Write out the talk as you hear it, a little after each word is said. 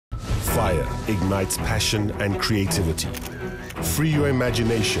fire ignites passion and creativity. Free your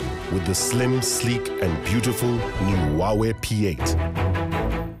imagination with the slim, sleek, and beautiful new Huawei P8.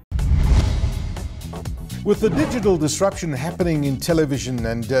 With the digital disruption happening in television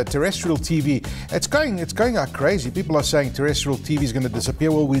and terrestrial TV, it's going out crazy. People are saying terrestrial TV is going to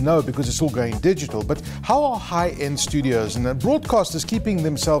disappear. Well, we know because it's all going digital. But how are high-end studios and broadcasters keeping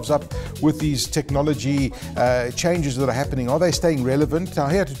themselves up with these technology changes that are happening? Are they staying relevant? Now,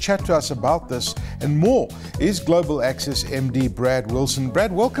 here to chat to us about this and more is Global Access MD Brad Wilson.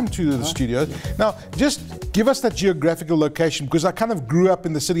 Brad, welcome to the studio. Now, just give us that geographical location, because I kind of grew up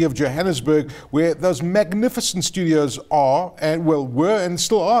in the city of Johannesburg, where those magnificent studios are, and well, were and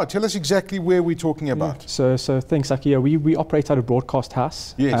still are. Tell us exactly where we're talking about. So thanks, Aki. We operate out of Broadcast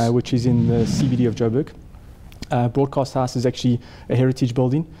House, yes. Which is in the CBD of Joburg. Broadcast House is actually a heritage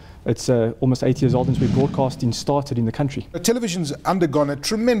building. It's almost 8 years old, and where broadcasting started in the country. Television's undergone a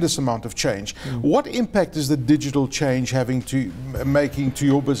tremendous amount of change. What impact is the digital change making to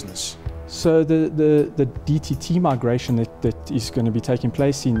your business? So the DTT migration that is going to be taking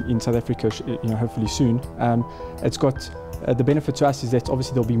place in South Africa, hopefully soon, it's got the benefit to us is that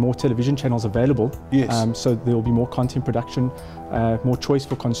obviously there'll be more television channels available. Yes. So there'll be more content production, more choice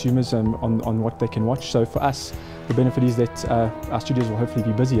for consumers on what they can watch. So for us, the benefit is that our studios will hopefully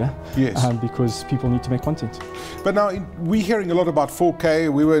be busier. Yes. Because people need to make content. But now we're hearing a lot about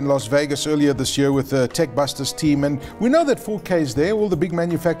 4K. We were in Las Vegas earlier this year with the TechBusters team, and we know that 4K is there. All the big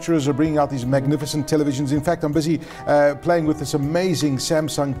manufacturers are bringing out these magnificent televisions. In fact, I'm busy playing with this amazing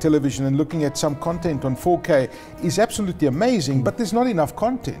Samsung television, and looking at some content on 4K is absolutely amazing, but there's not enough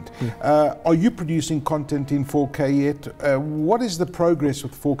content. Are you producing content in 4K yet? What is the progress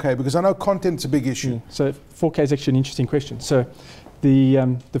with 4K? Because I know content's a big issue. So 4K is actually an interesting question. So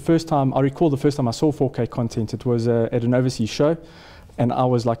the first time, I recall the first time I saw 4K content, it was at an overseas show, and I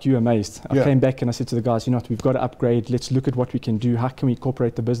was like you, amazed. I came back and I said to the guys, we've got to upgrade, let's look at what we can do, how can we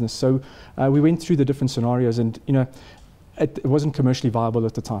incorporate the business? So we went through the different scenarios, and it wasn't commercially viable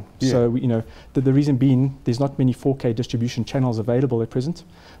at the time. So the reason being, there's not many 4K distribution channels available at present,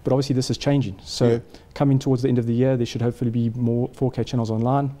 but obviously this is changing. So coming towards the end of the year, there should hopefully be more 4K channels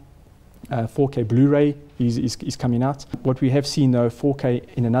online. 4K Blu-ray is coming out. What we have seen though,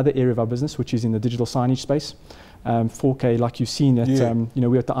 4K in another area of our business, which is in the digital signage space. 4K, like you've seen at,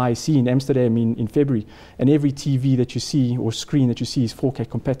 we're at the IEC in Amsterdam in February, and every TV that you see or screen that you see is 4K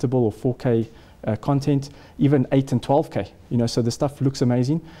compatible or 4K content, even 8 and 12K. So the stuff looks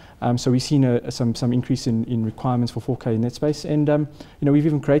amazing. So we've seen some increase in requirements for 4K in that space, and we've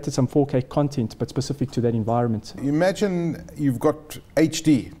even created some 4K content, but specific to that environment. Imagine you've got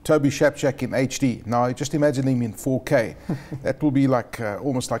HD, Toby Shapshak in HD. Now just imagine him in 4K. That will be like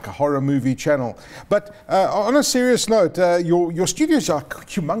almost like a horror movie channel. But on a serious note, your studios are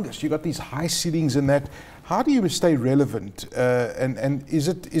humongous. You've got these high ceilings and that. How do you stay relevant? And is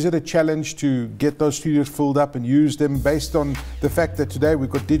it a challenge to get those studios filled up and use them, based on the fact that today we've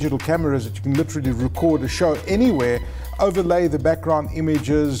got digital cameras that you can literally record a show anywhere, overlay the background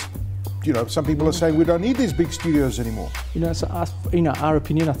images? Some people are saying we don't need these big studios anymore. So our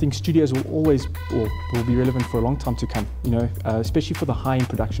opinion, I think studios will always will be relevant for a long time to come. Especially for the high-end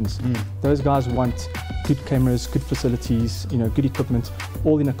productions. Those guys want good cameras, good facilities, good equipment,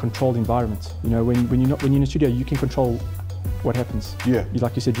 all in a controlled environment. When you're in a studio, you can control what happens.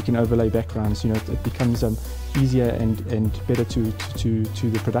 Like you said, you can overlay backgrounds. It becomes easier and better to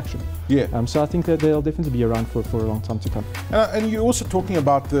the production. So I think that they'll definitely be around for a long time to come. And you're also talking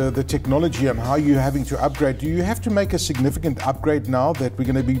about the technology and how you're having to upgrade. Do you have to make a significant upgrade now that we're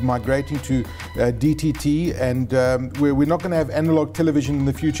going to be migrating to DTT, and where we're not going to have analog television in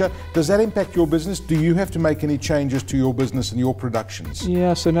the future? Does that impact your business? Do you have to make any changes to your business and your productions?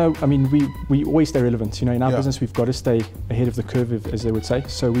 So no, I mean, we always stay relevant. In our business, we've got to stay ahead of the curve, as they would say.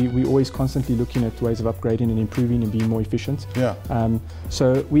 So we're always constantly looking at ways of upgrading and improving and being more efficient.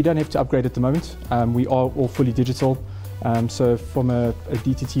 So we don't have to upgrade at the moment. We are all fully digital. So from a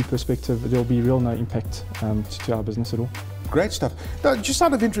DTT perspective, there'll be no impact to our business at all. Great stuff. Now, just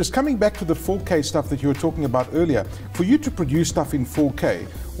out of interest, coming back to the 4K stuff that you were talking about earlier, for you to produce stuff in 4K,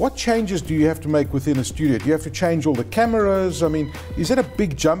 what changes do you have to make within a studio? Do you have to change all the cameras? I mean, is that a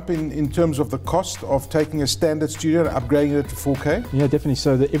big jump in terms of the cost of taking a standard studio and upgrading it to 4K? Yeah, definitely.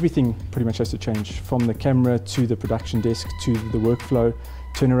 So everything pretty much has to change, from the camera to the production desk to the workflow.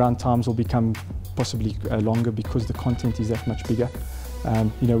 Turnaround times will become possibly longer because the content is that much bigger.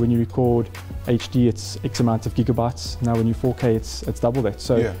 You know, when you record HD, it's X amount of gigabytes. Now when you 4K, it's double that.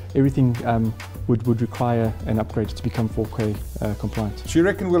 So everything would require an upgrade to become 4K compliant. So you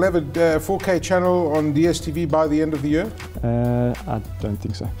reckon we'll have a 4K channel on DSTV by the end of the year? I don't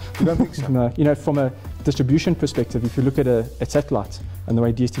think so. You don't think so? No. You know, from a distribution perspective, if you look at a satellite and the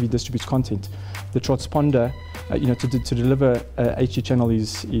way DSTV distributes content, the transponder, you know, to deliver a HD channel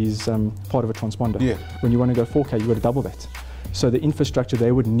is part of a transponder. Yeah. When you want to go 4K, you've got to double that. So the infrastructure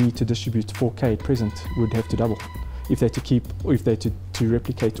they would need to distribute 4K at present would have to double if they're to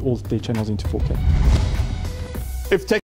replicate all their channels into 4K. If